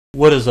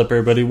What is up,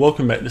 everybody?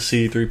 Welcome back to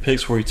CD3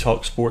 Picks, where we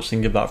talk sports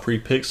and give out free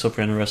picks. So if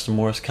you're interested in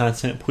more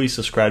content, please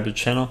subscribe to the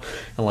channel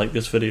and like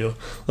this video.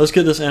 Let's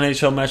get this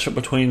NHL matchup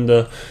between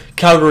the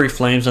Calgary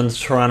Flames and the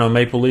Toronto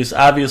Maple Leafs.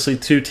 Obviously,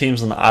 two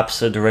teams in the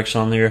opposite direction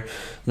on here.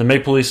 The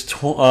Maple Leafs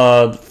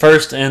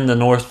first in the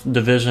North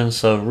Division,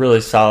 so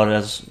really solid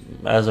as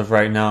of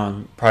right now,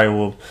 and probably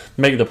will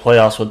make the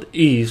playoffs with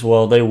ease.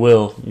 Well, they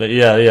will. But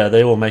yeah,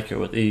 they will make it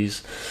with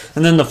ease.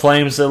 And then the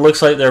Flames, it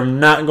looks like they're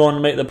not going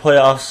to make the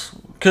playoffs.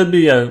 Could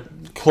be a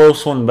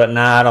close one, but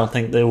nah, I don't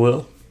think they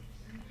will.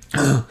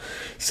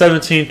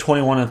 17,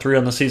 21, and 3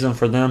 on the season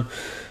for them.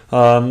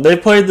 They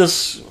played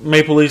this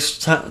Maple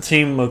Leafs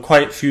team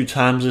quite a few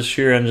times this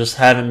year and just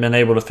haven't been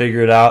able to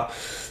figure it out.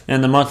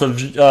 In the month of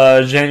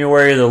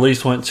January, the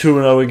Leafs went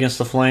 2-0 against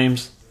the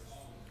Flames.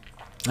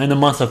 In the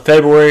month of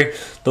February,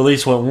 the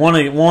Leafs went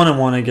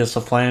 1-1 against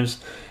the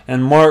Flames.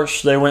 In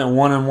March, they went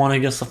 1-1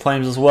 against the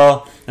Flames as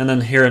well. And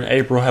then here in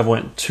April, have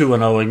went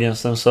 2-0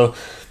 against them. So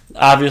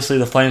obviously,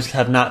 the Flames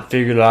have not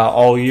figured it out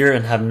all year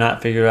and have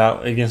not figured it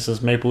out against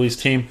this Maple Leafs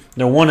team.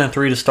 They're 1-3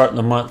 to start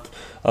the month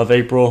of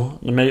April.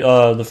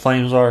 The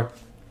Flames are.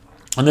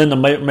 And then the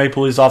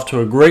Maple Leafs off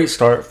to a great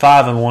start,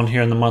 5-1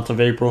 here in the month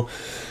of April.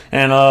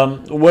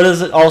 And what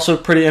is also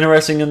pretty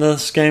interesting in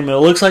this game, it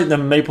looks like the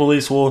Maple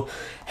Leafs will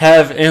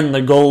have in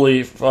the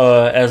goalie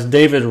as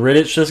David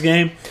Rittich this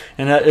game.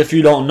 And if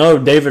you don't know,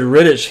 David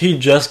Rittich, he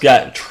just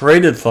got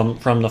traded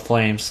from the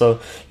Flames.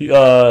 So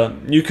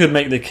you could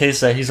make the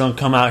case that he's going to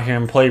come out here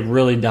and play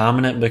really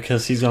dominant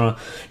because he's going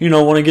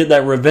to, want to get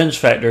that revenge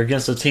factor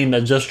against a team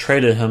that just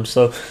traded him.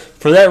 So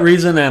for that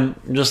reason and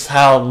just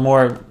how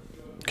more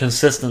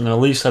consistent the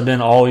Leafs have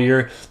been all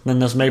year, then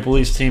this Maple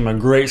Leafs team, a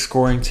great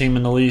scoring team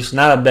in the Leafs,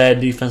 not a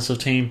bad defensive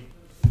team.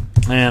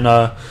 And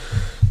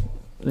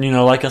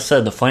like I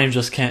said, the Flames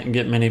just can't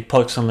get many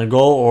pucks on the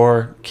goal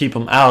or keep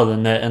them out of the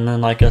net. And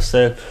then, like I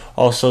said,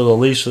 also the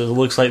Leafs, it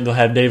looks like they'll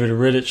have David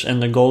Rittich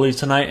in the goalie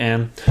tonight,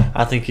 and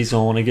I think he's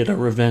going to want to get a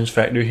revenge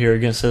factor here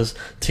against his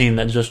team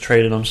that just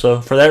traded him. So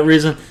for that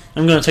reason,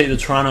 I'm going to take the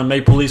Toronto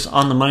Maple Leafs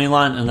on the money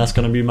line, and that's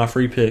going to be my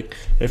free pick.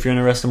 If you're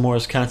interested in more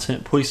of this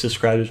content, please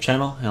subscribe to the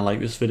channel and like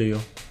this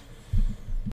video.